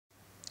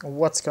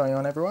What's going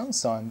on, everyone?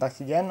 So I'm back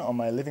again on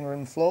my living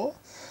room floor,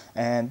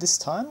 and this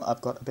time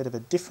I've got a bit of a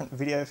different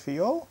video for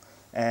you all,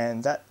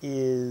 and that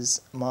is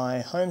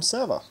my home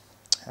server.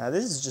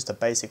 This is just a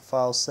basic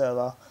file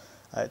server.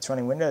 It's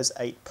running Windows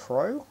 8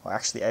 Pro, or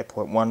actually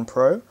 8.1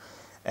 Pro,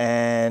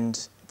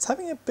 and it's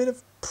having a bit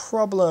of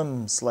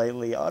problems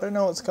lately. I don't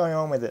know what's going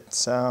on with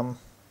it.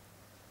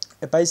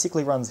 It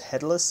basically runs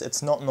headless.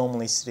 It's not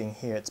normally sitting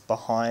here, it's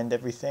behind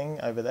everything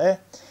over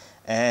there,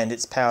 and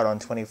it's powered on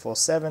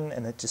 24/7,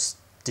 and it just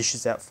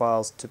dishes out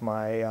files to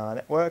my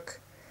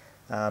network,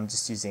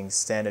 just using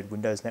standard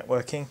Windows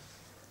networking.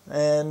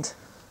 And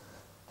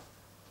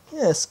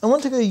yes, I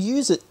went to go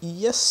use it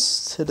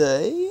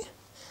yesterday,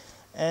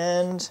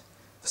 and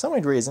for some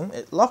weird reason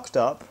it locked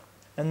up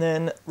and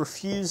then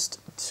refused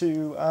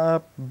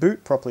to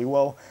boot properly.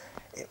 Well,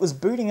 it was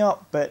booting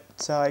up,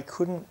 but I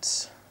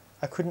couldn't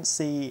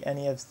see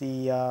any of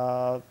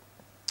the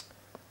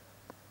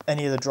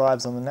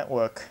drives on the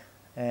network.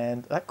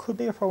 And that could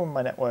be a problem with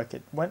my network.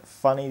 It went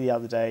funny the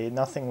other day,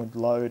 nothing would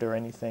load or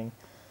anything.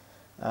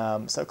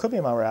 So it could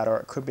be my router,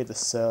 it could be the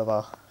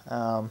server.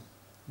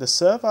 The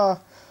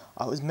server,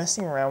 I was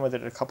messing around with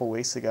it a couple of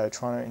weeks ago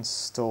trying to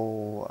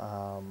install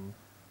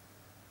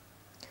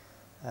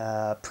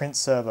print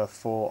server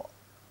for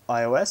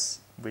iOS,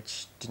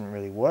 which didn't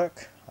really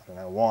work. I don't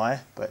know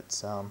why,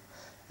 but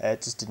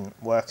it just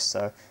didn't work.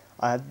 So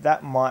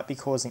that might be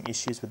causing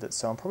issues with it,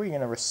 so I'm probably going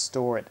to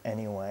restore it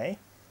anyway.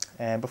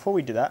 And before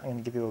we do that, I'm going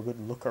to give you a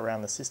good look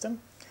around the system.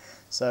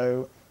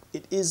 So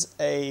it is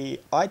a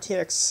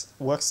ITX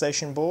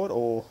workstation board,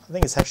 or I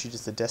think it's actually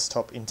just a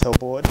desktop Intel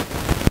board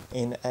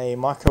in a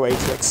micro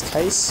ATX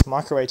case.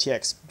 Micro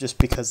ATX just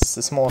because it's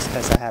the smallest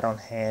case I had on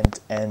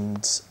hand,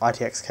 and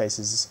ITX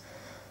cases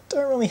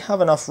don't really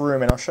have enough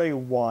room, and I'll show you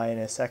why in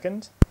a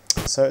second.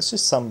 So it's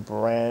just some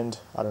brand,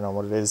 I don't know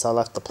what it is. I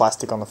left the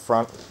plastic on the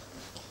front,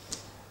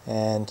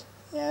 and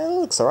yeah, it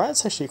looks alright.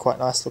 It's actually quite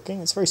nice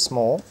looking. It's very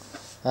small.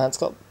 It's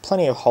got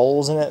plenty of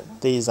holes in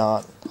it. These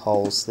aren't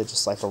holes, they're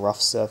just like a rough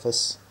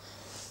surface.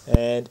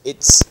 And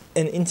it's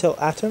an Intel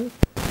Atom.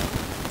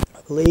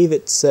 I believe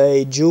it's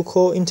a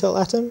dual-core Intel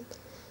Atom.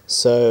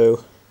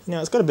 So,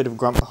 it's got a bit of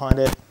grunt behind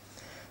it.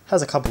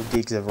 Has a couple of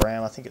gigs of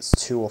RAM. I think it's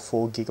 2 or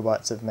 4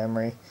 gigabytes of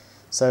memory.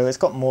 So it's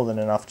got more than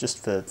enough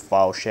just for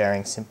file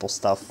sharing, simple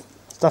stuff.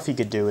 Stuff you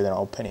could do with an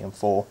old Pentium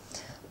 4.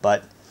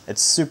 But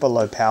it's super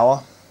low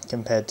power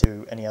compared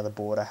to any other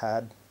board I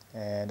had.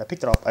 And I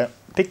picked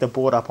the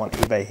board up on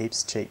eBay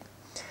heaps cheap.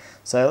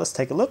 So let's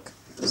take a look.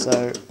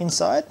 So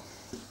inside,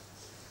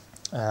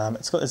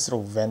 it's got this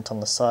little vent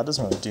on the side.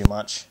 Doesn't really do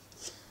much.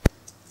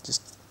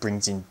 Just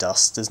brings in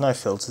dust. There's no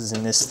filters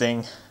in this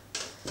thing,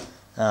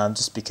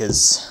 just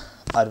because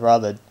I'd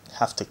rather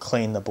have to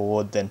clean the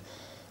board than,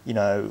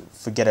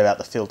 forget about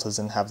the filters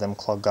and have them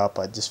clog up.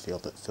 I just feel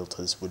that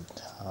filters would,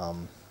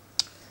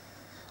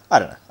 I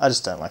don't know. I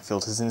just don't like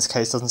filters. In this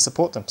case, doesn't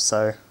support them.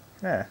 So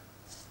yeah.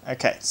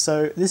 Okay,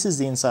 so this is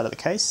the inside of the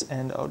case,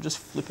 and I'll just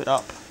flip it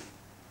up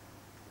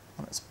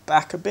on its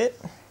back a bit.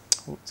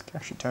 Ooh, it's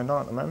actually turned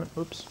on at the moment.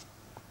 Oops.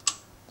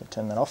 I'll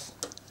turn that off.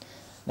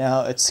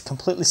 Now, it's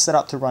completely set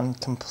up to run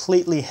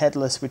completely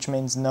headless, which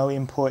means no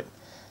input,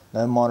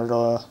 no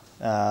monitor,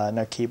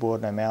 no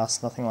keyboard, no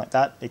mouse, nothing like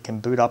that. It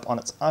can boot up on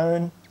its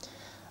own.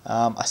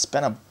 I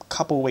spent a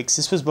couple of weeks,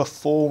 this was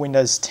before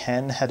Windows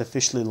 10 had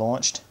officially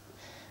launched,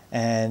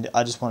 and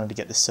I just wanted to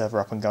get this server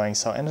up and going,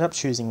 so I ended up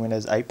choosing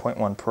Windows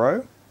 8.1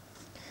 Pro.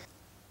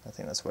 I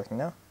think that's working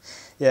now.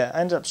 Yeah, I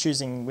ended up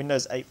choosing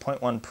Windows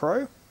 8.1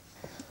 Pro.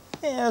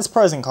 Yeah, there's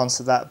pros and cons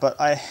to that, but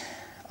I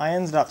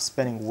ended up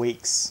spending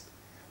weeks.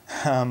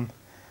 By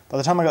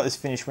the time I got this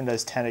finished,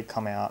 Windows 10 had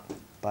come out,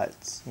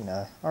 but,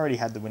 I already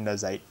had the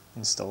Windows 8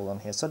 installed on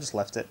here, so I just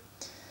left it.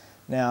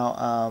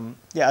 Now,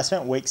 yeah, I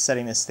spent weeks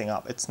setting this thing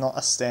up. It's not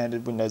a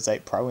standard Windows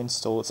 8 Pro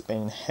install. It's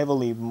been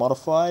heavily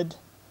modified.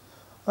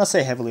 When I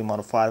say heavily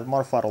modified, I've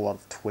modified a lot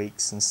of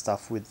tweaks and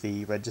stuff with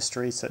the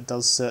registry, so it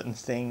does certain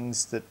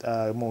things that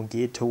are more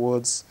geared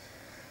towards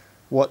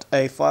what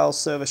a file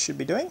server should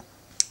be doing.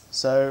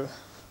 So,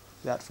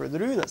 without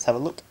further ado, let's have a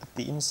look at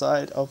the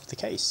inside of the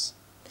case.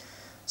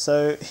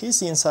 So, here's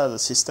the inside of the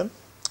system,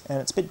 and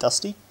it's a bit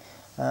dusty.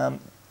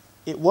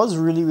 It was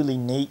really, really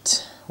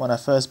neat when I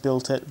first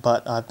built it,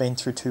 but I've been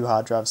through 2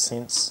 hard drives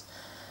since.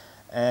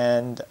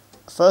 And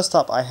first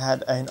up, I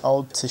had an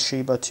old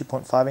Toshiba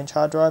 2.5-inch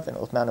hard drive, and it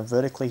was mounted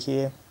vertically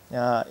here.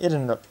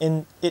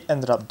 It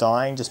ended up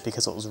dying just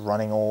because it was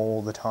running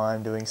all the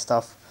time doing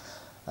stuff.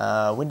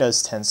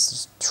 Windows tends to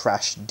just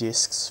trash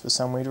disks for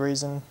some weird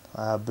reason,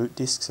 boot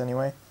disks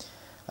anyway.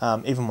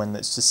 Even when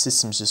the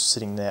system's just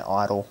sitting there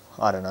idle,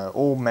 I don't know.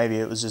 Or maybe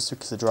it was just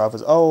because the drive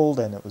was old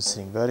and it was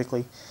sitting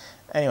vertically.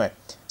 Anyway,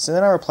 so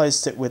then I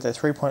replaced it with a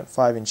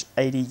 3.5-inch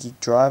 80 gig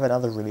drive,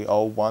 another really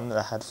old one that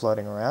I had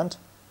floating around.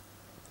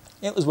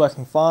 It was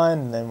working fine,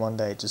 and then one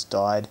day it just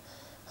died.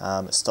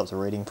 It stopped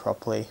reading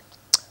properly.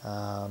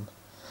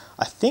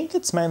 I think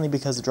it's mainly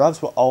because the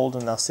drives were old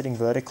and they're sitting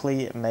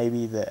vertically.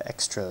 Maybe the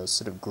extra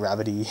sort of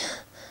gravity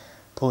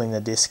pulling the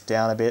disk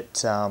down a bit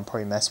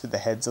probably messed with the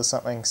heads or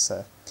something.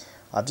 So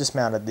I've just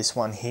mounted this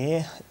one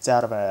here. It's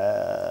out of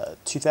a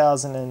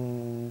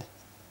 2010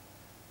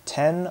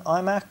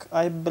 iMac,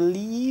 I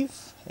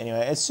believe.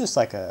 Anyway, it's just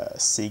like a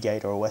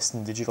Seagate or a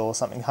Western Digital or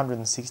something,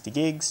 160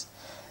 gigs,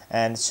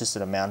 and it's just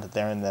sort of mounted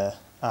there in the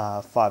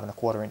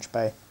 5¼ inch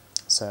bay.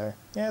 So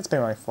yeah, it's been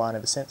running fine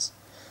ever since.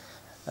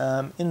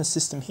 In the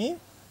system here,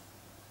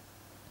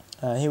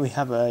 here we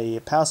have a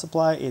power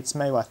supply. It's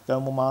made by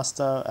Thermal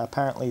Master.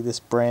 Apparently this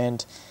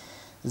brand,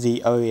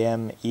 the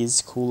OEM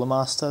is Cooler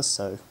Master,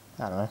 so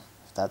I don't know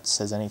if that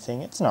says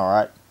anything. It's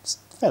alright, it's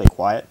fairly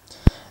quiet.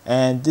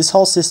 And this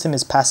whole system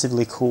is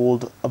passively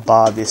cooled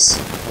bar this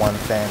one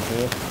fan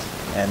here.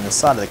 And the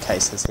side of the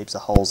case has heaps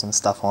of holes and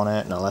stuff on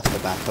it, and I left the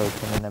back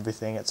open and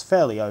everything. It's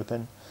fairly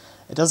open.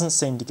 It doesn't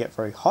seem to get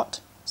very hot,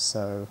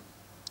 so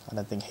I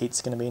don't think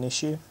heat's going to be an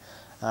issue.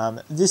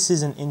 This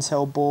is an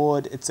Intel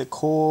board. It's a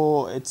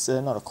Core,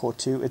 not a Core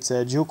 2, it's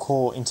a dual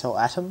core Intel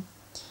Atom.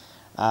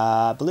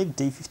 I believe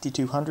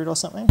D5200 or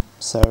something.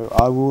 So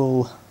I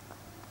will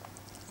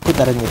put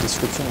that in the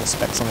description, the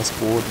specs on this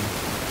board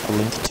and a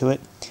link to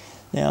it.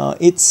 Now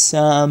it's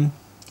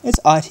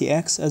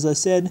ITX, as I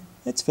said.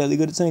 It's fairly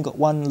good. It's only got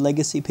one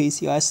legacy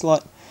PCI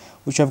slot,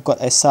 which I've got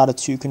a SATA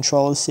 2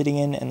 controller sitting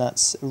in, and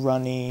that's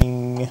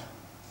running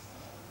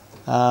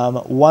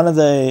one of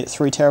the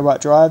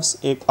 3TB drives.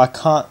 I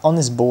can't, on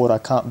this board, I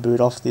can't boot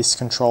off this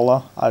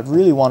controller. I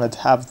really wanted to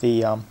have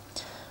the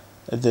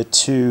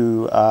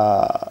two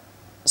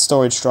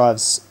storage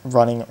drives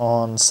running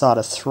on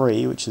SATA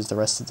 3, which is the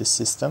rest of this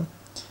system,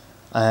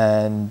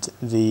 and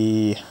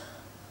this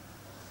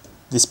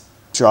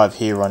drive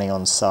here running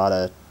on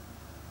SATA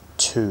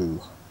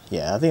 2.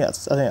 Yeah, I think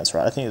that's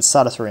right. I think it's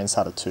SATA 3 and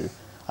SATA 2.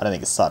 I don't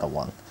think it's SATA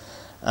 1.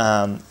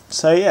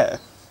 So yeah,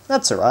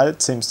 that's alright.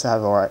 It seems to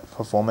have alright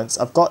performance.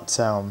 I've got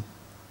we've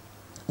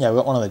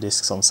got one of the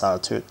discs on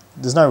SATA 2.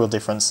 There's no real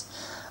difference.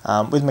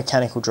 With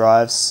mechanical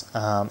drives,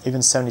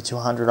 even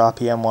 7200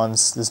 RPM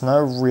ones, there's no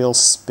real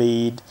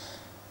speed.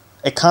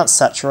 It can't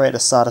saturate a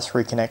SATA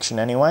 3 connection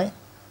anyway.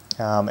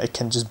 It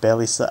can just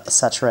barely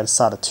saturate a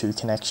SATA 2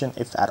 connection,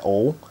 if at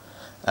all.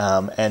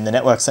 And the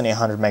network's only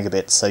 100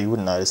 megabits, so you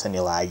wouldn't notice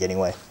any lag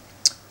anyway.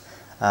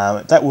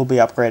 That will be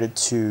upgraded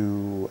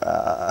to...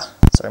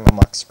 sorry, my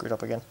mic screwed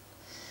up again.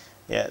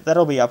 Yeah,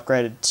 that'll be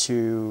upgraded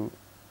to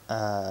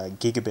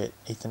gigabit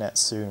Ethernet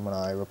soon when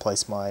I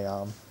replace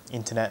my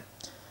internet.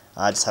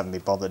 I just haven't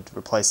been bothered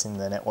replacing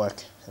the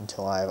network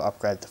until I've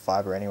upgraded to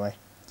fiber anyway.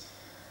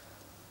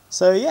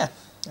 So yeah,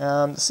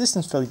 the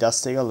system's fairly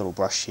dusty. Got a little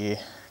brush here,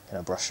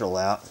 gonna brush it all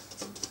out.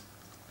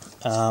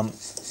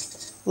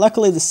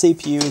 Luckily the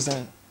CPU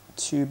isn't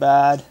too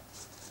bad.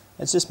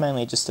 It's just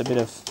mainly just a bit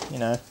of,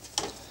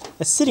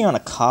 it's sitting on a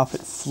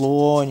carpet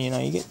floor, and you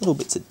get little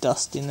bits of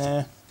dust in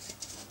there.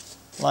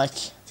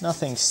 Like,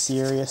 nothing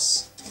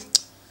serious.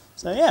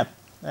 So yeah,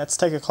 let's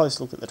take a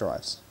close look at the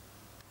drives.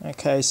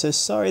 Okay, so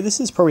sorry, this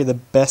is probably the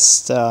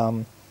best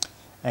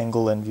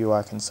angle and view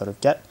I can sort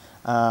of get.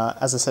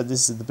 As I said,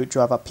 this is the boot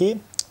drive up here,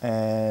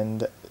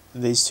 and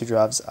these two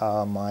drives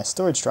are my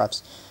storage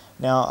drives.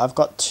 Now, I've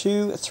got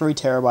two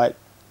 3TB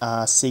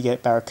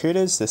Seagate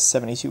Barracudas, they're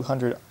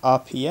 7200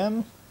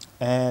 RPM,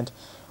 and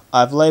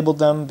I've labeled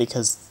them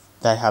because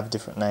they have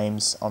different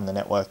names on the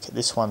network.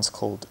 This one's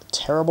called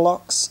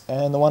Terablocks,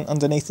 and the one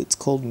underneath it's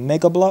called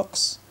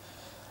Megablocks,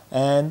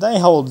 and they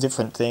hold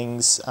different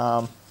things.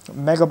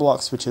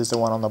 Megablocks, which is the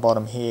one on the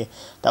bottom here,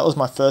 that was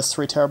my first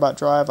 3TB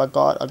drive I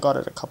got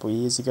it a couple of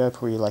years ago,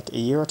 probably like a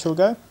year or two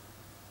ago.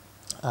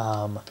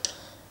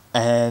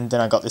 And then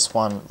I got this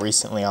one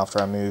recently after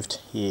I moved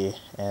here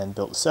and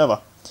built the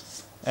server.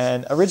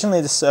 And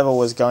originally the server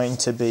was going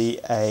to be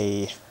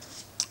a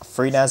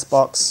FreeNAS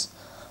box,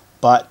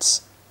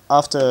 but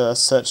after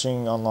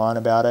searching online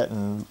about it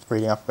and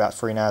reading up about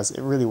FreeNAS,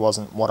 it really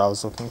wasn't what I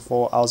was looking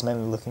for. I was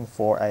mainly looking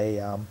for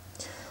a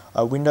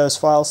Windows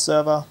file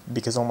server,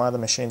 because all my other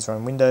machines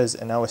run Windows,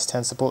 and OS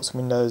X supports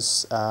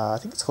Windows, I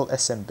think it's called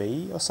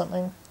SMB or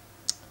something,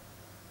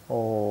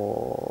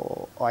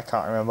 or I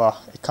can't remember.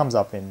 It comes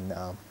up in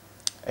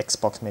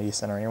Xbox Media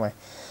Center anyway.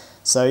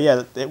 So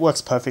yeah, it works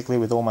perfectly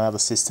with all my other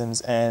systems,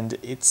 and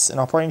it's an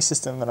operating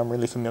system that I'm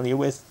really familiar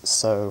with,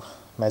 so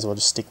may as well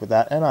just stick with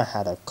that. And I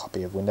had a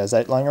copy of Windows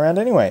 8 lying around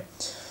anyway.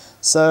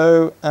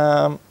 So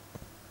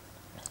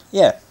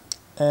yeah,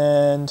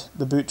 and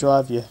the boot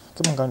drive, yeah,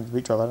 keep on going to the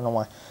boot drive, I don't know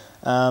why.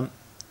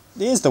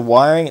 Here's the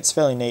wiring. It's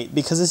fairly neat,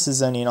 because this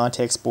is only an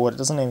ITX board. It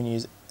doesn't even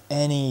use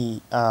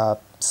any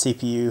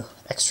CPU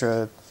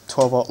extra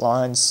 12 volt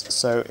lines,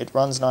 so it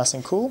runs nice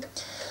and cool.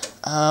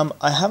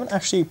 I haven't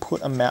actually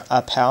put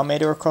a power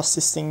meter across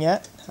this thing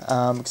yet,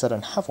 because I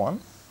don't have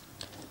one,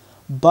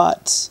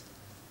 but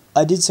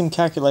I did some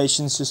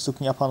calculations just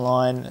looking up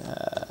online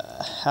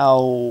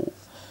how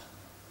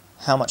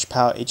much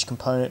power each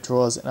component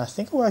draws, and I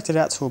think I worked it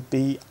out to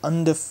be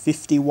under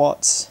 50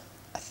 watts.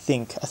 I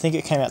think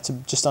it came out to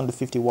just under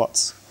 50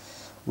 watts,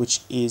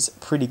 which is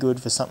pretty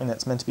good for something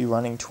that's meant to be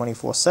running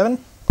 24/7.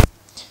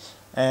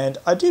 And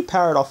I do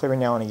power it off every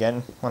now and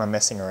again when I'm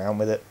messing around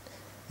with it,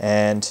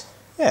 and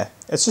yeah,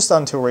 it's just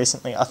until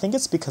recently. I think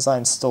it's because I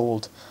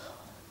installed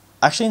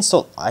actually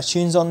installed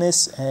iTunes on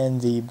this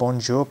and the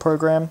Bonjour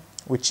program,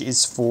 which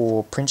is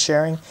for print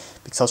sharing,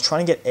 because I was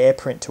trying to get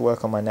AirPrint to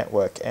work on my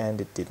network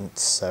and it didn't.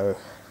 So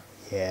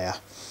yeah,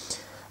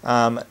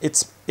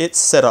 it's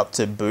set up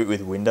to boot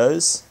with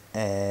Windows,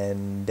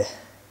 and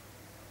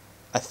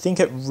I think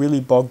it really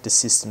bogged the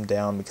system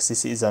down because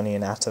this is only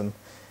an Atom.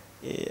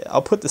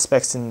 I'll put the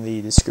specs in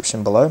the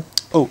description below.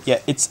 Oh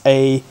yeah, it's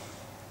a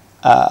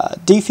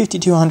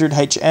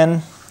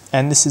D5200HN,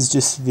 and this is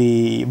just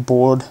the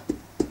board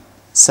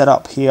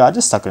setup here. I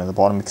just stuck it in the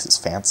bottom because it's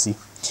fancy.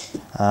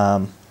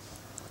 And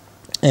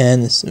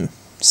there's some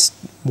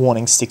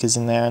warning stickers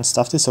in there and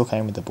stuff. This all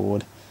came with the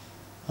board.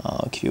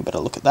 I'll give you a better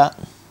look at that.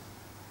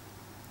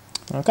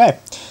 Okay,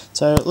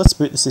 so let's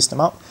boot the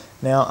system up.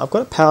 Now I've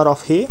got it powered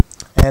off here,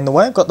 and the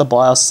way I've got the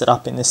BIOS set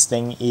up in this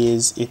thing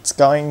is it's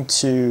going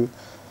to,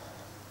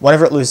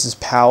 whenever it loses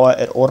power,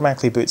 it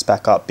automatically boots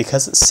back up.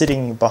 Because it's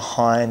sitting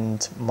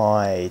behind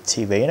my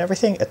TV and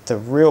everything, it's a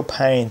real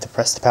pain to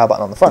press the power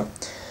button on the phone.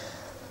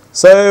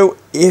 So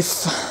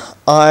if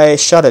I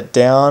shut it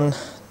down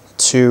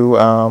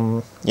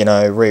to, you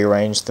know,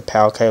 rearrange the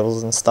power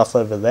cables and stuff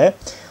over there,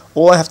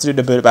 all I have to do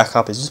to boot it back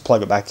up is just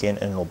plug it back in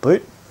and it'll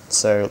boot.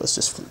 So let's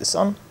just flip this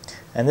on.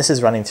 And this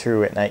is running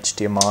through an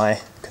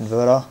HDMI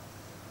converter.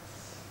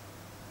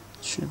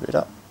 Should boot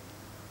up.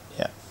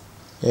 Yeah.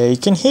 Yeah, you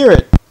can hear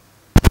it.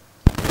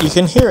 You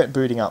can hear it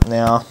booting up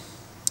now.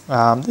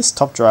 This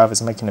top drive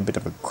is making a bit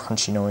of a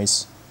crunchy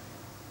noise.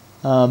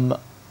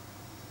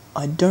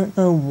 I don't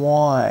know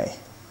why.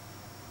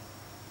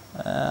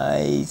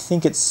 I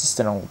think it's just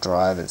an old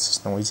drive, it's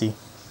just noisy.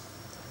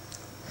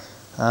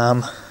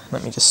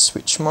 Let me just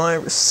switch my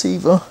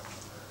receiver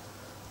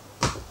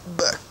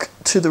back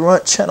to the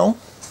right channel,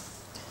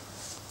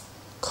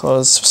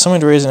 because for some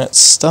reason it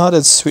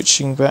started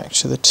switching back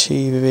to the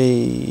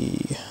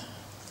TV.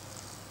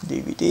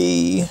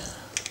 DVD,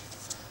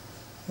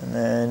 and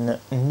then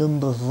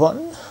number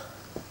 1.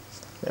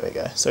 There we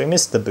go. So we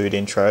missed the boot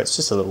intro. It's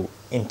just a little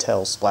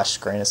Intel splash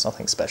screen. It's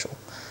nothing special.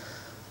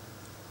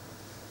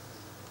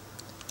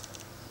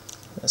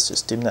 Let's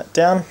just dim that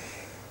down.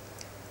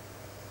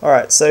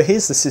 Alright, so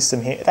here's the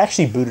system here. It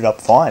actually booted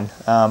up fine.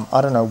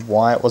 I don't know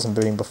why it wasn't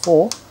booting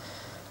before,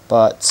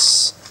 but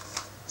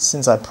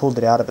since I pulled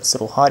it out of its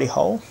little hidey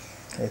hole,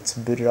 it's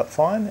booted up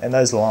fine. And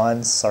those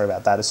lines, sorry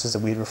about that, it's just a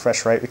weird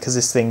refresh rate because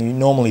this thing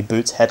normally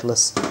boots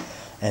headless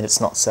and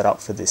it's not set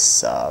up for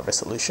this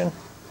resolution.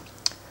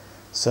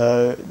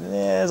 So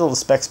there's all the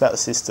specs about the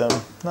system,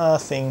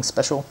 nothing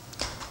special.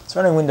 It's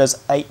running Windows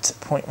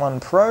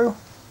 8.1 Pro,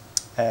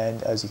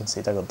 and as you can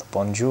see, they've got the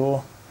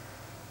Bonjour.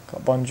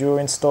 Got Bonjour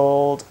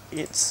installed.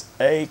 It's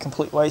a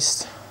complete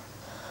waste.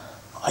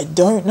 I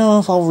don't know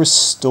if I'll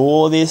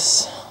restore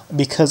this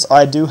because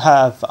I do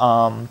have,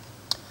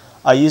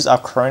 I use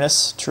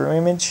Acronis True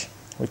Image,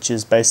 which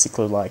is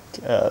basically like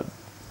a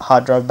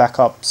hard drive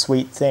backup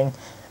suite thing,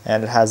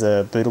 and it has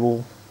a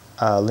bootable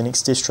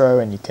Linux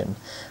distro, and you can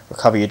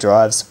recover your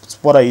drives. It's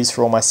what I use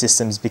for all my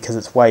systems because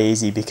it's way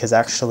easy. Because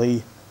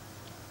actually,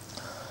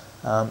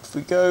 if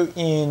we go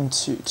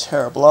into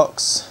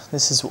TeraBlocks,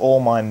 this is all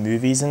my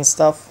movies and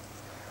stuff.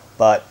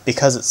 But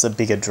because it's a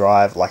bigger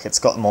drive, like it's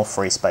got more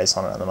free space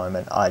on it at the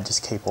moment, I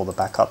just keep all the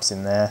backups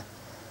in there.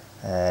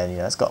 And you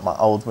know, it's got my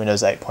old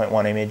Windows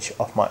 8.1 image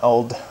off my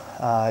old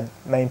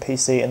main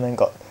PC, and then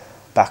got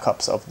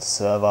backups of the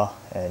server,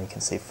 and you can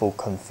see full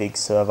config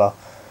server.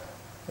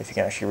 If you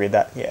can actually read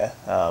that, yeah.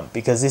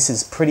 Because this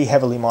is pretty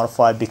heavily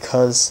modified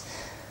because,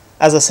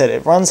 as I said,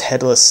 it runs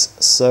headless.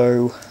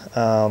 So,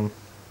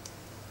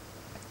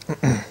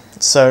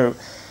 so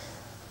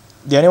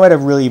the only way to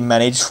really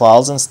manage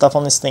files and stuff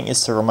on this thing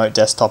is to remote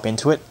desktop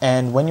into it.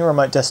 And when you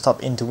remote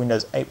desktop into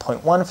Windows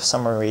 8.1 for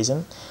some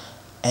reason,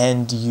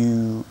 and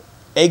you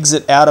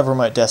exit out of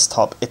remote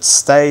desktop, it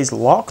stays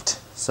locked.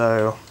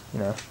 So, you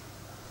know,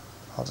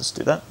 I'll just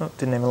do that. Oh,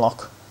 didn't even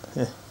lock.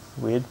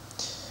 Weird.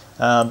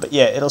 But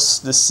yeah, the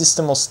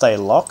system will stay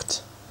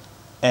locked,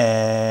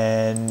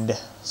 and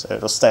so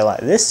it'll stay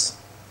like this,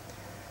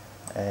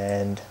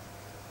 and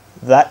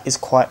that is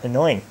quite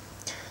annoying.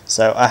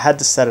 So I had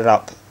to set it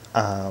up.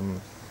 I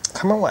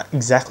can't remember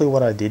exactly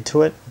what I did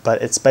to it,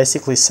 but it's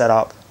basically set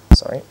up.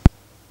 Sorry.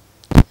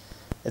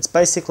 It's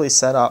basically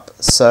set up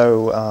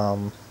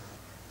so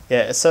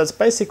yeah. So it's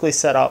basically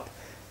set up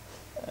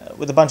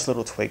with a bunch of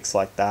little tweaks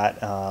like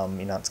that.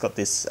 You know, it's got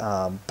this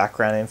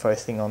background info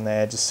thing on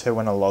there, just so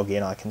when I log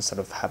in, I can sort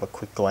of have a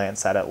quick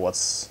glance at it,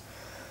 what's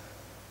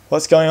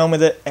going on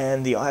with it,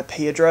 and the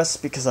IP address,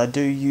 because I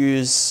do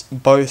use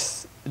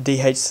both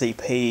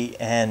DHCP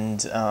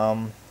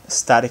and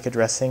static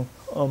addressing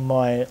on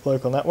my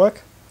local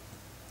network.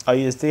 I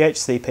use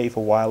DHCP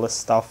for wireless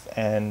stuff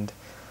and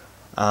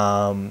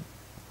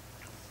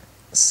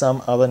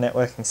some other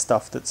networking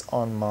stuff that's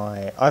on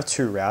my... I have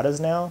 2 routers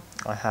now.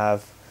 I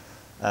have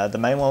the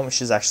main one,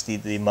 which is actually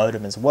the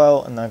modem as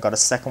well, and then I've got a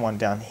second one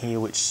down here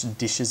which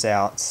dishes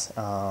out,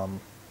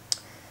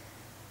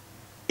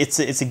 it's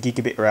a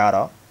gigabit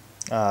router,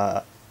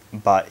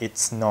 but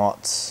it's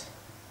not,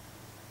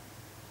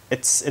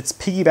 it's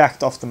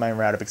piggybacked off the main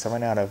router because I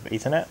ran out of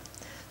Ethernet.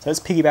 So it's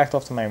piggybacked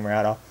off the main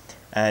router,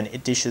 and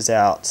it dishes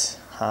out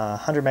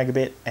 100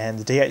 megabit, and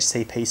the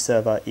DHCP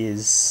server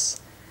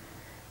is,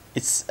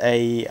 it's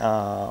a,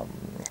 I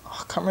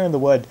can't remember the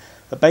word,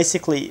 but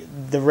basically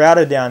the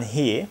router down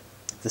here,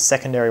 the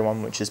secondary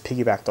one, which is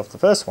piggybacked off the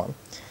first one,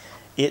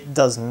 it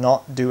does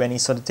not do any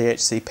sort of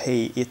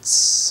DHCP.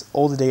 It's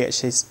all the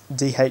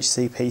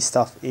DHCP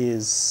stuff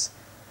is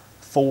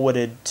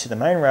forwarded to the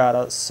main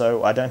router,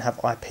 so I don't have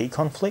IP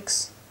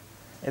conflicts.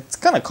 It's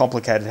kind of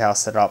complicated how I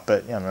set it up,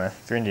 but you know,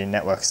 if you're into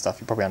network stuff,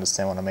 you probably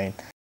understand what I mean.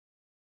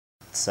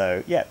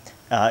 So yeah,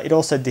 it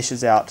also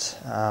dishes out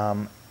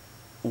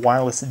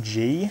wireless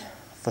G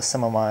for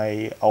some of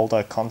my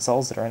older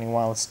consoles that are only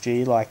wireless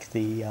G, like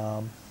the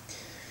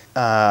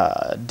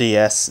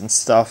DS and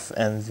stuff,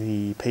 and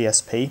the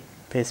PSP.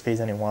 PSP is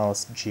only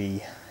wireless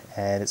G,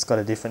 and it's got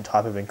a different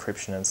type of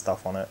encryption and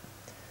stuff on it.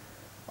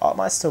 Oh, it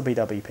might still be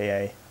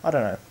WPA. I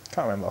don't know.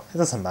 Can't remember. It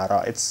doesn't matter.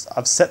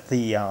 I've set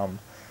the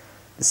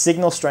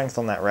signal strength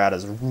on that router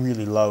is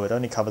really low. It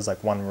only covers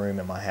like one room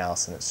in my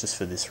house, and it's just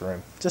for this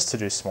room, just to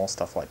do small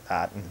stuff like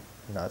that. And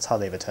you know, it's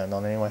hardly ever turned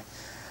on anyway.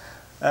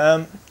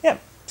 Yeah.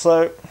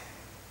 So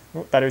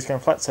battery's going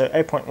flat. So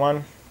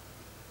 8.1.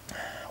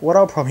 What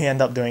I'll probably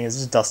end up doing is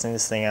just dusting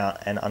this thing out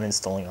and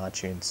uninstalling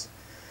iTunes,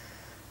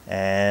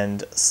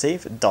 and see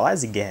if it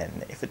dies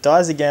again. If it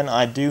dies again,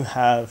 I do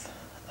have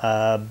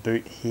a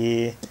boot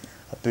here,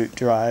 a boot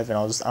drive, and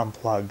I'll just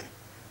unplug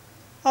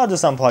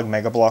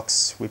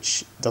Megablox,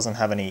 which doesn't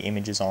have any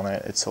images on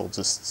it. It's all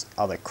just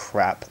other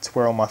crap. It's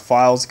where all my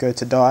files go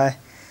to die.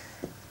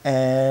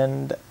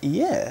 And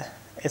yeah,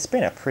 it's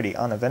been a pretty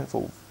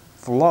uneventful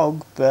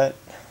vlog, but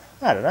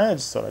I don't know, I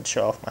just thought I'd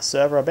show off my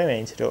server. I've been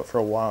meaning to do it for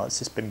a while. It's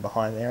just been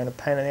behind there and a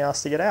pain in the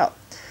ass to get out.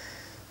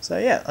 So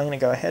yeah, I'm going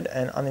to go ahead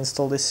and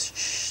uninstall this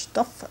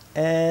stuff,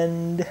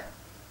 and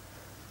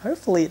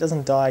hopefully it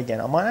doesn't die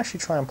again. I might actually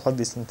try and plug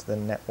this into the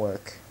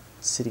network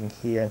sitting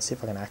here and see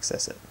if I can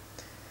access it.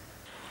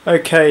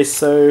 Okay,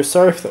 so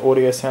sorry if the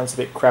audio sounds a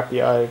bit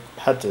crappy. I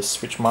had to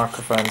switch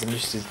microphones. I'm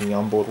just using the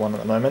onboard one at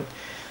the moment.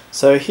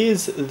 So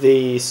here's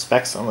the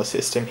specs on the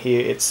system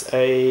here. It's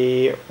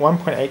a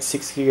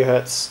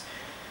 1.86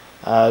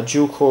 GHz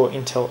dual-core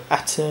Intel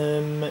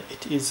Atom.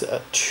 It is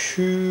a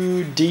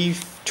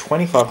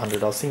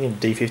 2D2500. I was thinking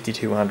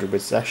D5200, but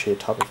it's actually a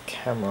type of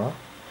camera.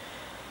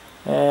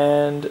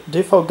 And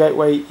default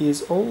gateway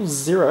is all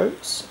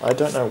zeros. I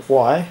don't know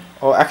why.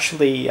 Oh,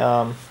 actually,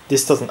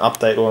 this doesn't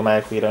update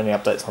automatically. It only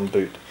updates on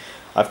boot.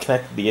 I've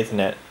connected the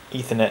Ethernet,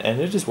 and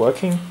it is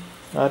working.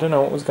 I don't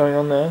know what was going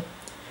on there.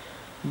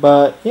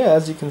 But yeah,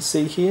 as you can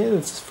see here,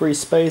 it's free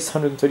space,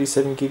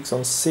 137 gigs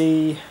on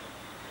C.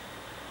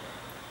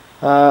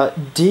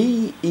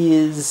 D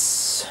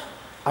is,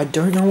 I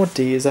don't know what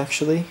D is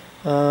actually.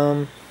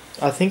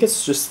 I think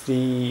it's just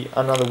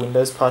another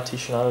Windows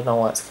partition. I don't know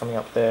why it's coming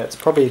up there. It's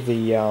probably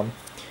the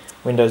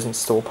Windows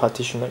install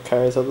partition that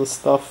carries other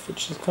stuff,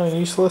 which is kind of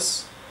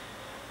useless.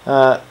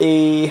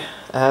 E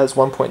has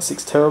 1.6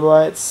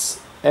 terabytes.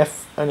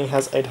 F only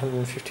has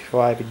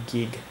 855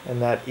 gig,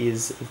 and that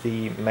is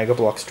the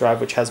Megablox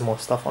drive, which has more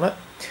stuff on it.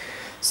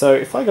 So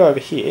if I go over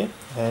here,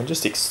 and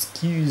just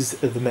excuse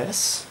the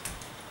mess,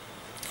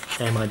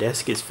 and my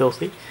desk is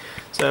filthy.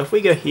 So if we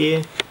go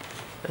here,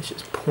 let's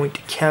just point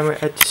the camera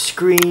at the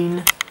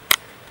screen.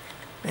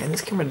 Man,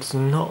 this camera does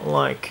not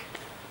like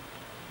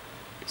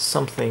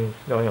something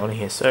going on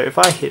here. So if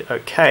I hit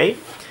OK,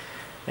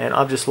 and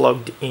I've just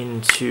logged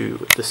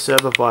into the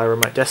server via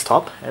remote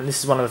desktop, and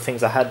this is one of the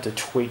things I had to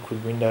tweak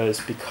with Windows,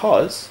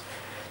 because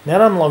now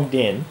that I'm logged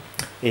in,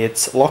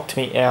 it's locked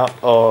me out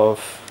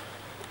of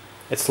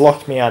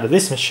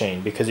this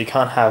machine, because you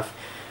can't have,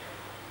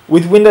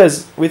 with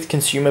Windows, with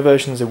consumer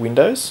versions of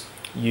Windows,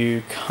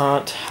 you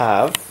can't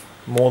have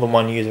more than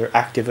one user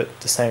active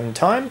at the same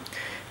time.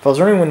 If I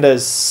was running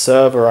Windows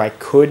Server, I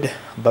could,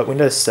 but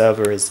Windows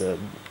Server is it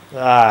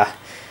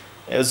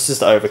was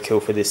just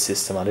overkill for this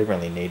system. I didn't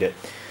really need it.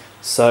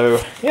 So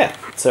yeah,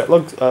 so it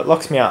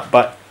locks me out.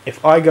 But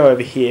if I go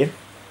over here,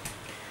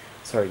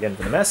 sorry again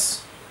for the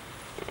mess,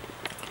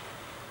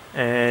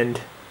 and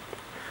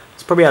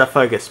it's probably out of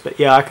focus, but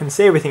yeah, I can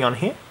see everything on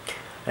here,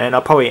 and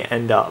I'll probably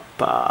end up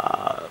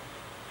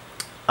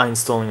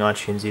uninstalling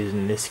iTunes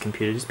using this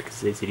computer just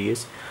because it's easy to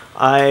use.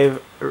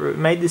 I've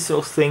made this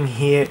little thing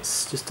here.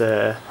 It's just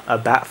a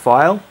bat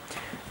file,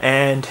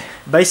 and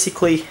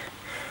basically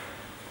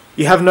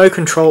you have no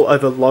control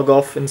over log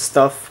off and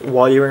stuff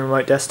while you're in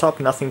remote desktop.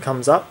 Nothing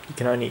comes up. You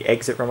can only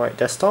exit remote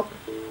desktop,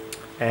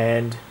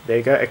 and there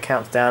you go, it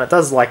counts down. It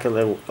does like a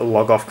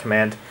log off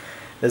command.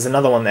 There's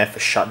another one there for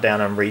shutdown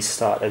and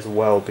restart as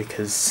well,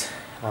 because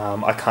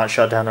I can't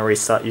shut down and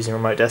restart using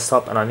remote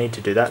desktop, and I need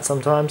to do that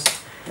sometimes.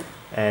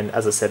 And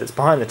as I said, it's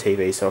behind the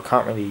TV, so I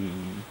can't really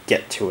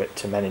get to it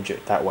to manage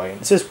it that way.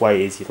 It's just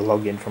way easier to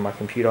log in from my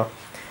computer,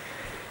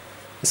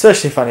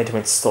 especially if I need to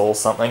install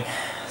something.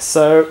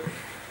 So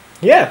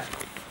yeah,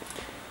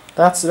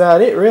 that's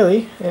about it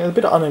really. Yeah, a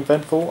bit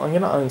uneventful. I'm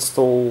going to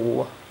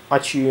uninstall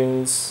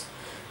iTunes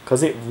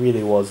because it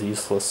really was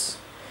useless.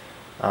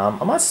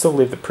 I might still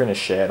leave the printer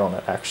shared on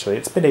it actually.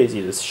 It's a bit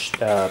easier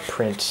to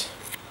print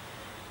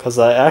because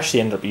I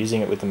actually ended up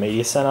using it with the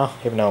media center,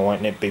 even though I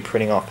won't be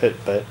printing off it.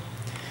 But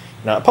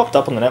it popped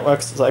up on the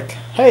network. So it's like,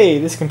 hey,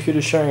 this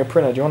computer's showing a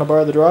printer. Do you want to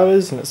borrow the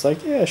drivers? And it's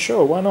like, yeah,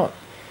 sure, why not?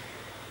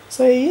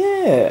 So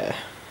yeah,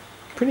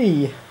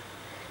 pretty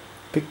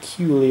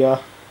peculiar.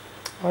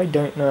 I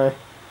don't know.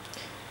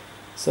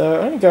 So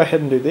I'm going to go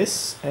ahead and do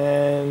this,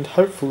 and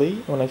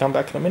hopefully when I come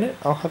back in a minute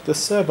I'll have the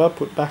server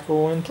put back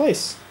all in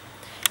place.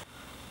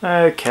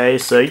 Okay,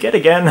 so yet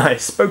again I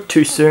spoke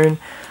too soon.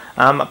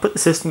 I put the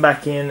system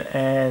back in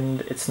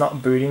and it's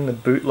not booting. The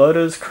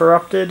bootloader's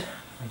corrupted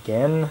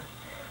again.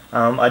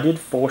 I did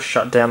force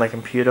shut down the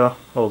computer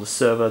or the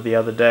server the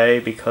other day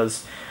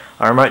because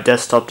I remote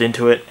desktoped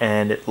into it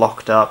and it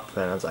locked up,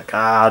 and I was like,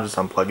 I'll just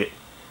unplug it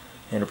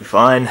and it'll be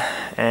fine.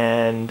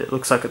 And it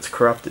looks like it's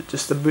corrupted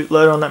just the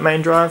bootloader on that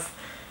main drive.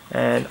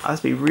 And I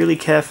have to be really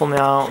careful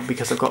now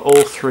because I've got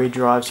all 3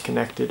 drives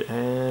connected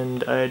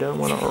and I don't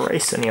want to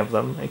erase any of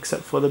them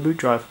except for the boot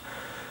drive.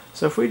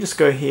 So if we just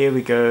go here,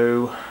 we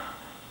go,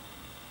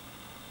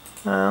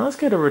 let's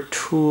go to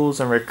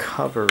Tools and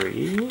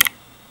Recovery.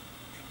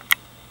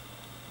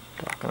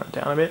 Darken it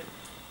down a bit.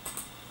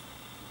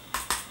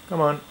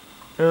 Come on.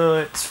 Oh,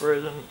 it's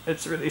frozen.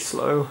 It's really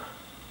slow.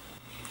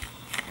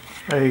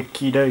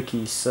 Okie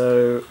dokie,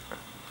 so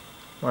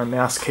my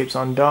mouse keeps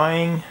on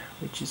dying,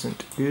 which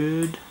isn't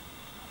good.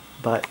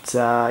 But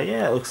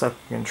yeah, it looks like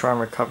we can try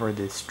and recover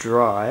this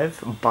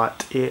drive,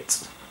 but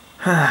it's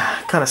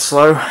kind of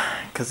slow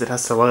because it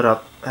has to load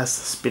up, has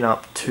to spin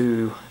up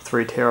 2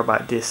 3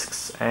 terabyte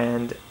disks,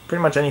 and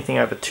pretty much anything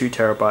over 2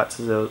 terabytes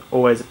is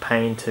always a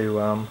pain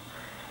to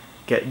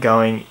get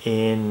going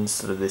in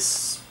sort of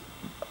this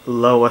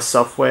lower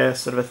software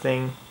sort of a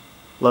thing,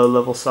 low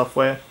level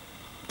software,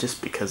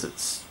 just because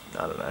it's,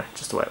 I don't know,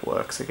 just the way it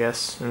works, I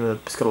guess. And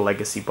it's got a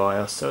legacy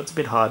BIOS, so it's a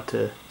bit hard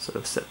to sort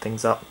of set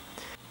things up.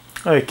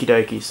 Okie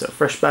dokie, so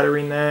fresh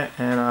battery in there,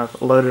 and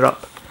I've loaded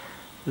up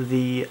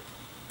the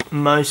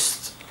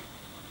most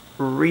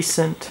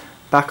recent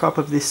backup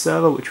of this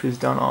server, which was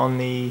done on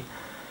the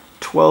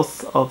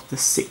 12th of the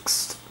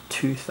 6th,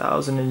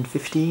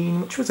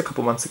 2015, which was a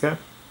couple months ago.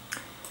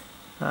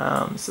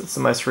 So it's the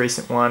most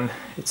recent one.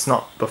 It's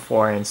not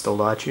before I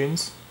installed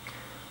iTunes.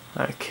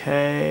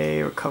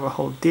 Okay, recover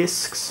whole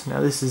disks.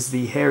 Now this is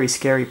the hairy,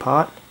 scary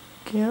part.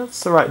 Yeah,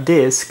 that's the right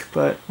disk,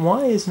 but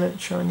why isn't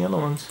it showing the other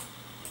ones?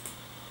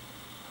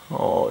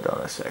 Hold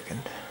on a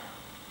second.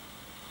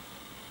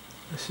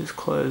 Let's just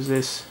close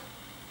this,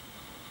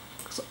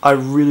 because I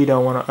really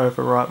don't want to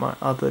overwrite my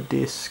other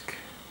disk.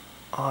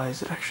 Oh,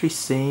 is it actually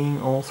seeing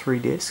all 3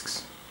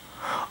 disks?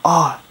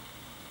 Oh,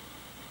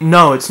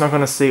 no, it's not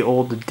going to see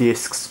all the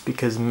disks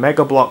because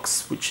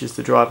Megablox, which is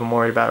the drive I'm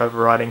worried about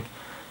overwriting,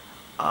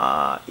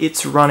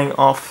 it's running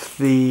off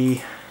that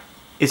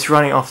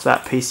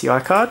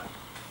PCI card.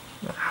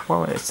 Why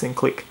won't this thing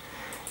click?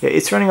 Yeah,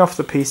 it's running off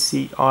the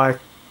PCI.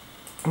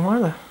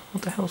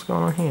 What the hell's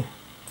going on here?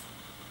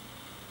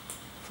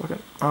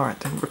 Fucking alright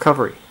then,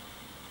 recovery.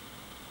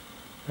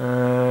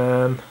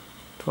 12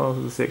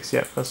 to the 6,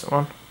 yep, that's the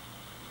one.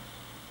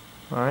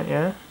 Alright,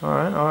 yeah,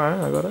 alright,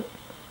 I got it.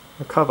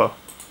 Recover.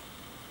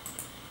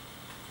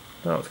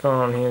 I don't know what's going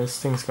on here, this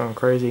thing's going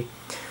crazy.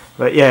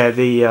 But yeah,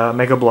 the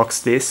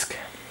Megablox disk,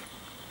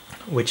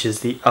 which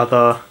is the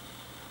other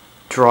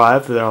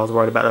drive that I was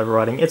worried about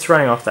overwriting, it's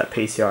running off that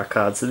PCI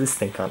card, so this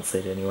thing can't see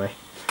it anyway.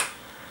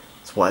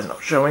 That's why it's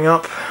not showing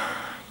up.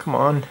 Come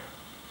on.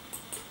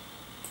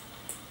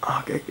 Oh,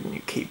 I'll get a new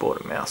keyboard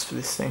and mouse for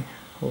this thing.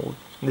 Oh,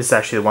 this is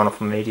actually the one off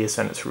the media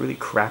center. It's really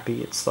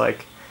crappy. It's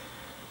like,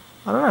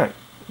 I don't know,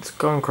 it's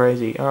going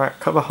crazy. Alright,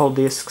 cover whole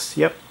disks.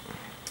 Yep.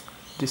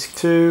 Disk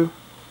 2.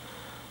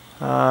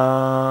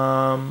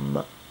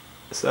 So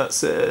that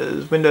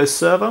says Windows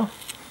Server.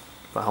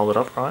 If I hold it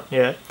up right,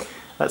 yeah.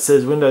 That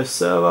says Windows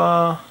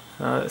Server.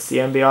 It's the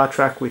MBR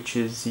track, which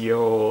is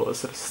your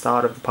sort of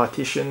start of the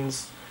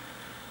partitions.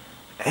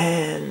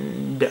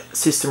 And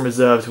System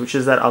Reserves, which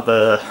is that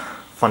other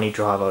funny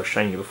drive I was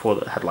showing you before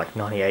that had like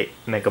 98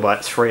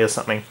 megabytes free or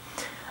something.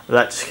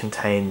 That just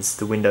contains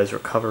the Windows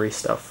recovery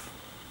stuff.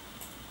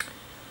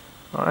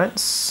 Alright,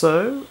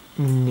 so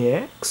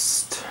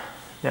next,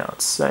 now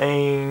it's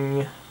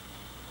saying,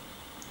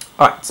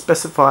 alright,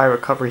 specify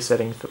recovery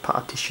settings for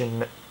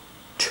partition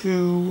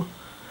 2.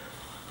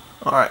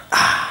 Alright,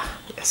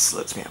 yes,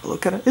 let me have a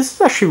look at it. This is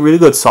actually really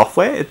good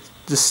software. It's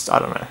just, I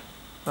don't know,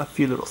 a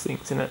few little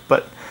things in it,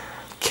 but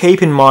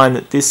keep in mind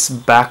that this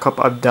backup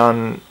I've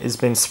done has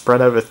been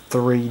spread over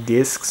 3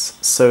 disks,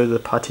 so the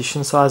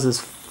partition sizes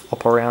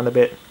flop around a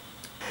bit.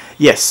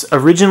 Yes,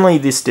 originally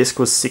this disk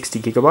was 60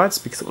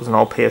 gigabytes because it was an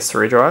old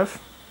PS3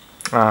 drive.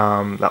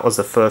 That was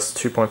the first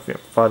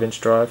 2.5 inch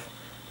drive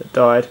that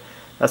died.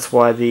 That's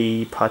why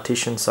the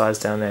partition size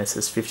down there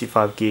says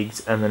 55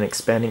 gigs and then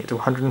expanding it to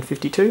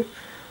 152.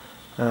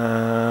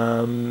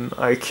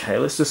 Okay,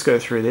 let's just go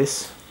through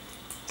this.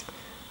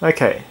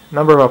 Okay,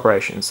 number of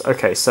operations.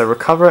 Okay, so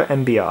recover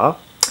MBR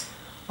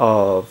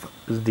of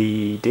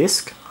the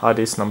disk, hard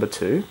disk number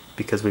 2,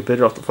 because we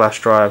booted off the flash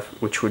drive,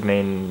 which would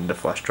mean the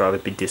flash drive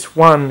would be disk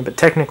 1, but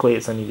technically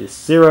it's only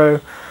disk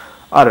 0.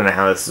 I don't know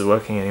how this is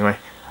working anyway.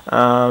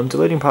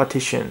 Deleting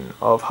partition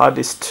of hard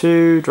disk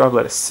 2, drive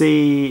letter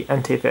C,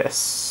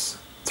 NTFS,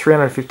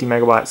 350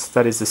 megabytes.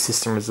 That is the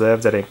system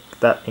reserve.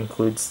 That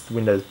includes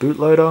Windows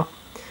bootloader.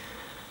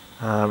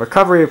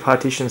 Recovery of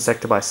partition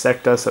sector by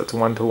sector, so it's a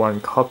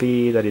one-to-one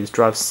copy. That is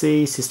drive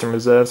C, system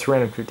reserve,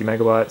 350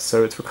 megabytes.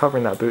 So it's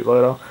recovering that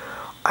bootloader.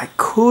 I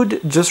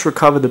could just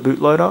recover the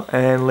bootloader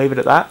and leave it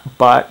at that,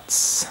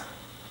 but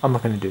I'm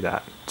not going to do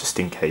that, just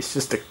in case,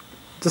 just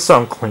so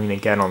I'm clean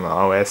again on the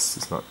OS.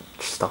 It's not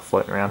stuff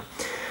floating around.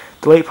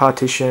 Delete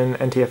partition,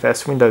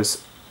 NTFS,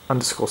 Windows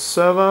 _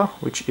 server,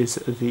 which is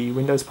the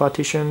Windows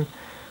partition,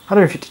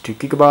 152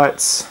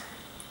 gigabytes.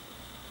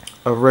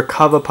 A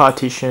recover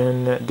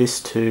partition,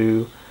 disk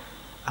to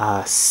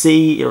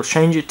C. It'll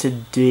change it to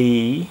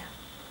D,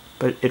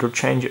 but it'll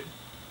change it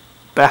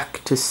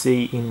back to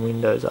C in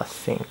Windows, I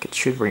think. It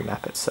should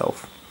remap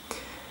itself.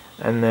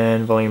 And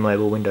then volume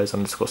label Windows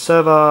 _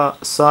 server,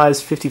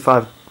 size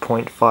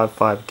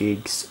 55.55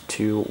 gigs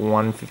to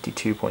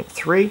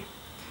 152.3.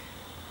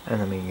 And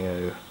then we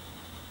go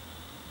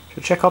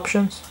to check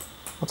options.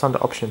 What's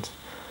under options?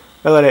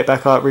 Validate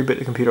backup, reboot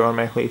the computer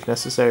automatically if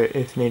necessary,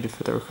 if needed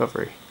for the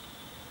recovery.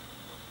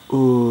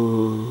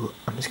 Ooh,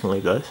 I'm just gonna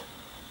leave those.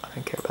 I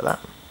don't care about that.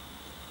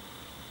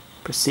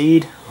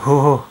 Proceed.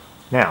 Oh,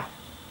 now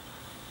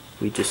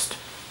we just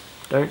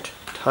don't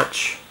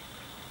touch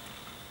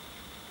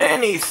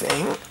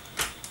anything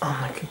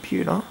on the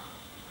computer.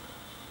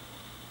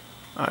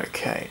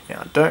 Okay,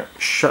 now don't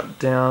shut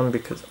down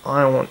because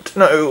I want to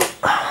know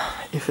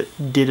if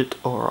it did it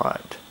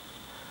alright.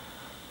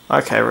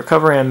 Okay,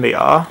 recovery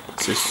MBR.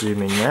 Let's just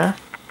zoom in there.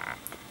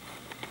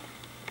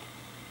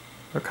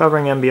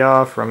 Recovering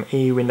MBR from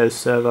E Windows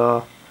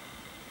Server.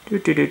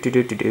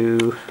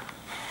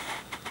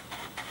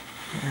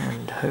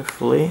 And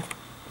hopefully,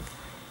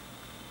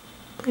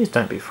 please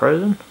don't be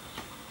frozen.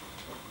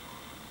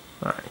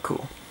 Alright,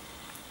 cool.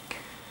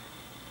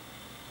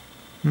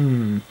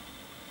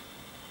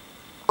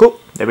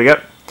 Cool, there we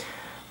go.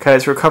 Okay,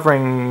 it's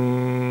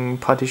recovering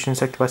partition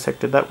sector by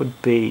sector. That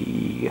would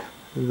be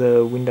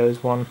the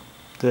Windows one,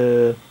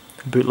 the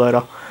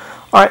bootloader.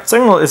 Alright, so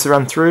I'm going to let this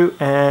run through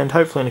and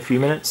hopefully in a few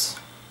minutes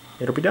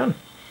it'll be done.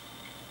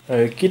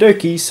 Okie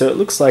dokie, so it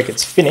looks like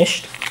it's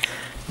finished.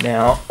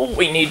 Now all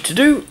we need to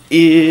do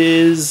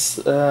is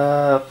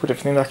put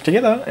everything back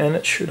together and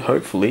it should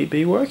hopefully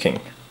be working.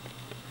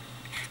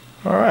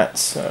 Alright,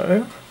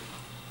 so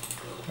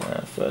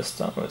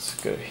first up let's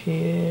go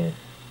here,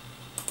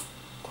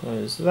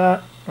 close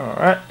that.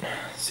 Alright,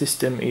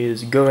 system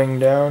is going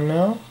down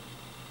now.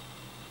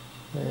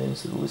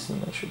 There's the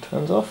listening that should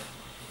turns off.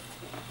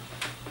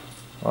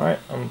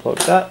 Alright,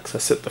 unplug that because I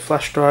set the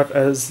flash drive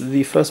as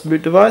the first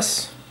boot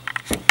device.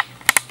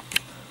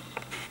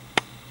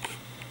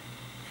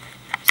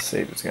 Let's see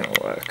if it's going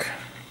to work.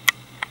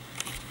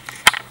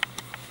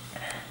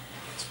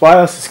 This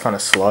BIOS is kind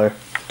of slow to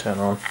turn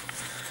on.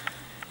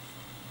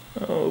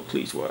 Oh,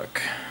 please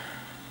work.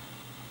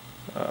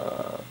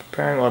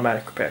 Preparing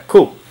automatic repair.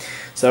 Cool.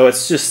 So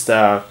it's just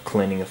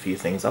cleaning a few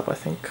things up, I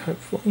think,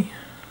 hopefully.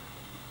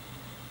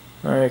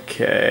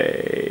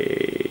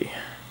 Okay.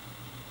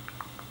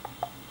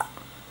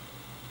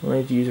 We'll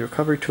need to use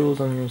recovery tools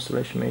on your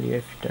installation media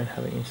if you don't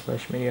have any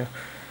installation media.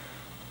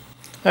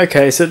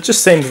 Okay, so it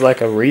just seems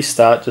like a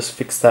restart just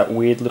fixed that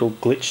weird little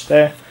glitch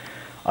there.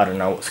 I don't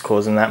know what's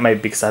causing that.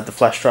 Maybe because I had the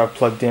flash drive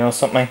plugged in or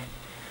something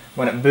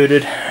when it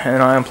booted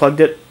and I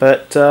unplugged it.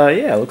 But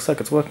yeah, it looks like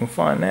it's working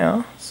fine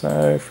now.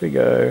 So if we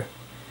go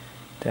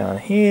down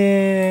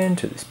here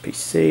into this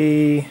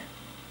PC,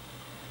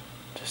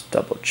 just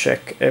double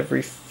check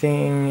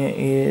everything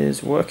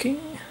is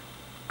working.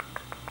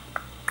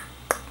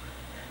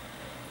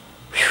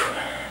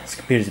 This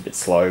computer's a bit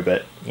slow,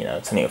 but you know,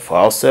 it's only a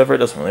file server, it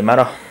doesn't really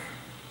matter.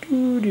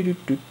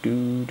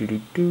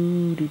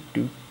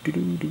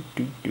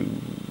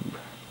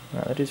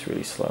 That is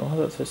really slow. Why is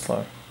that so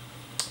slow?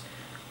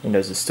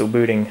 Windows is still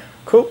booting.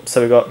 Cool,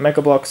 so we got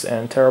megablocks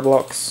and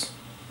terablocks.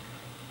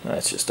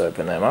 Let's just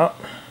open them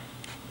up.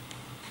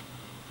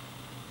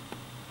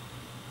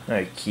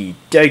 Okie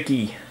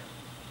dokie.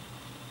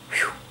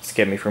 Whew,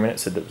 scared me for a minute,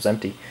 said it was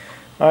empty.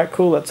 Alright,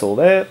 cool, that's all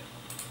there.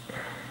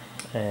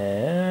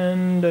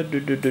 And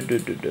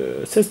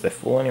it says they're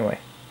full anyway.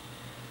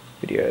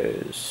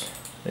 Videos.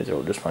 These are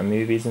all just my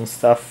movies and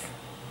stuff.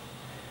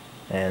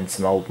 And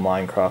some old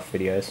Minecraft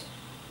videos.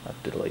 I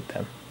have to delete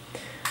them.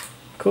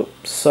 Cool.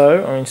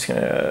 So I'm just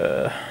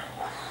gonna.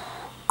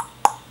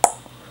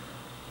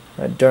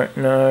 I don't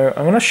know.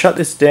 I'm gonna shut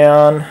this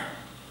down.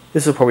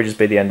 This will probably just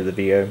be the end of the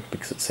video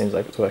because it seems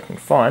like it's working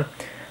fine.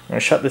 I'm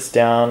gonna shut this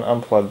down,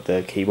 unplug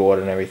the keyboard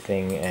and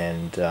everything,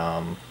 and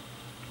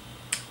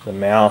the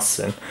mouse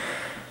and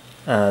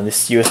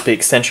this USB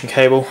extension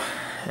cable,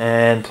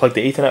 and plug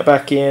the Ethernet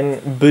back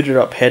in, boot it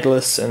up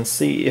headless and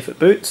see if it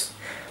boots.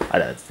 I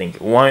don't think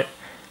it won't.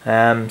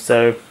 Yeah,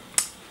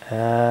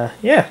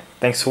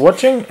 thanks for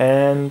watching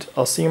and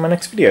I'll see you in my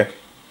next video.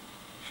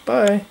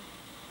 Bye.